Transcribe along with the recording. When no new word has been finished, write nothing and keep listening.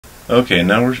Okay,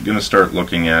 now we're going to start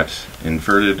looking at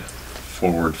inverted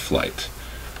forward flight.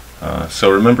 So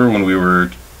remember when we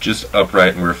were just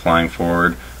upright and we were flying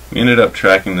forward, we ended up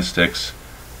tracking the sticks.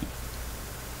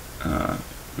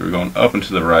 We were going up and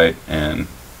to the right and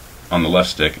on the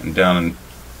left stick, and down and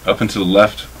up and to the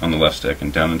left on the left stick,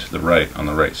 and down and to the right on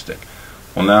the right stick.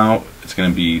 Well, now it's going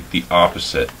to be the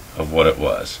opposite of what it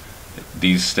was.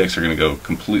 These sticks are going to go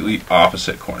completely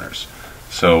opposite corners.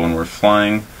 So when we're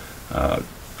flying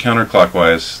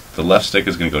counterclockwise, the left stick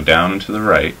is going to go down and to the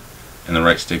right, and the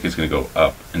right stick is going to go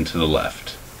up and to the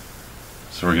left.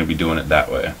 So we're going to be doing it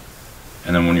that way.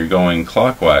 And then when you're going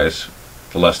clockwise,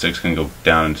 the left stick is going to go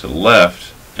down and to the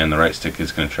left, and the right stick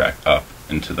is going to track up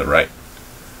and to the right.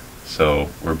 So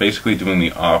we're basically doing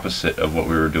the opposite of what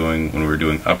we were doing when we were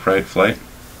doing upright flight.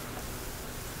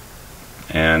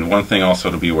 And one thing also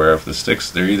to be aware of, the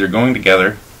sticks, they're either going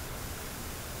together,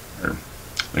 or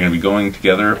they're going to be going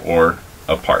together or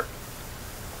apart.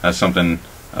 That's something,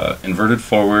 inverted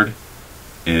forward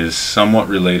is somewhat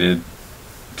related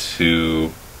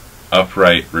to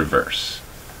upright reverse,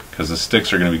 because the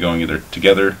sticks are going to be going either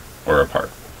together or apart.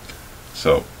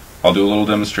 So I'll do a little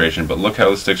demonstration, but look how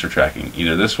the sticks are tracking,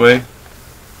 either this way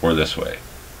or this way,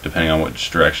 depending on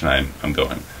which direction I'm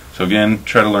going. So again,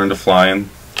 try to learn to fly in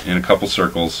a couple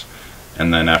circles,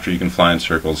 and then after you can fly in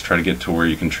circles, try to get to where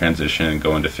you can transition and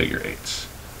go into figure eights.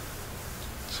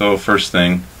 So first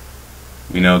thing,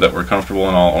 we know that we're comfortable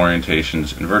in all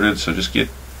orientations inverted, so just get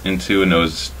into a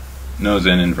nose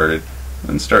in inverted,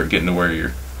 and start getting to where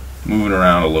you're moving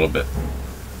around a little bit.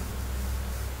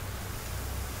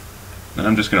 Then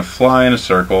I'm just going to fly in a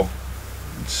circle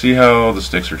and see how the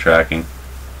sticks are tracking.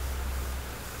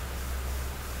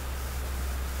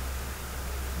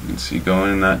 You can see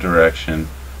going in that direction,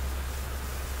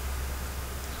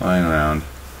 flying around.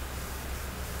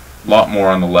 A lot more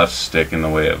on the left stick in the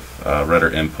way of rudder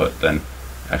input than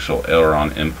actual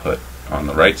aileron input on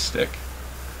the right stick.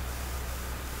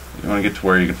 You want to get to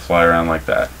where you can fly around like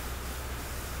that.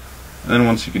 And then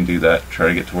once you can do that, try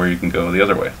to get to where you can go the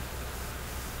other way.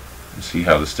 And see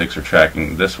how the sticks are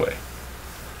tracking this way.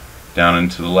 Down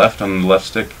and to the left on the left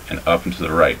stick, and up and to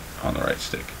the right on the right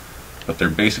stick. But they're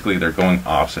going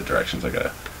opposite directions. I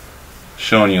got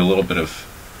showing you a little bit of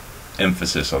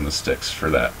emphasis on the sticks for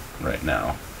that right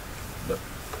now. But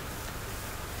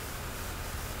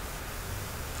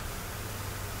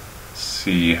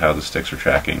see how the sticks are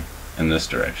tracking in this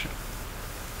direction.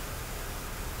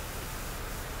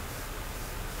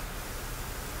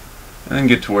 And then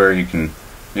get to where you can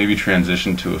maybe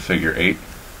transition to a figure eight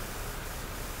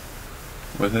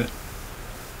with it.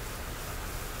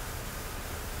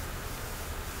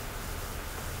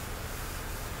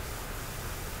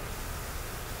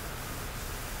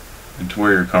 And to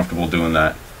where you're comfortable doing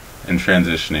that and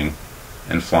transitioning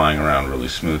and flying around really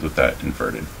smooth with that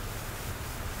inverted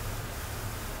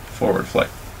forward flight.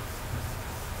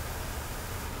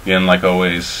 Again, like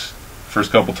always,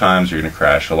 first couple times you're going to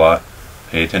crash a lot.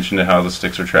 Pay attention to how the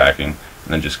sticks are tracking,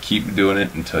 and then just keep doing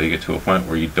it until you get to a point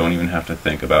where you don't even have to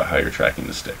think about how you're tracking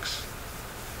the sticks.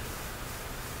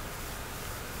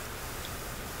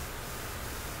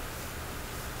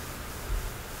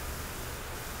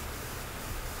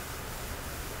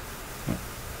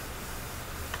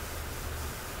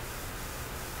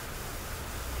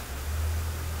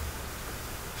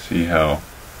 See how,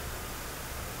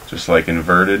 just like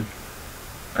inverted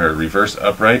or reverse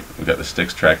upright, we've got the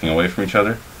sticks tracking away from each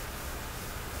other.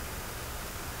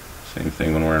 Same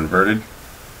thing when we're inverted.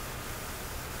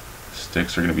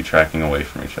 Sticks are going to be tracking away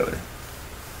from each other.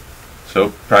 So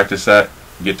practice that,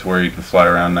 get to where you can fly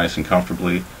around nice and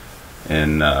comfortably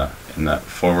in that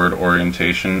forward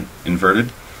orientation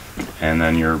inverted, and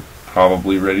then you're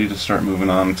probably ready to start moving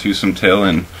on to some tail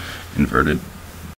end inverted.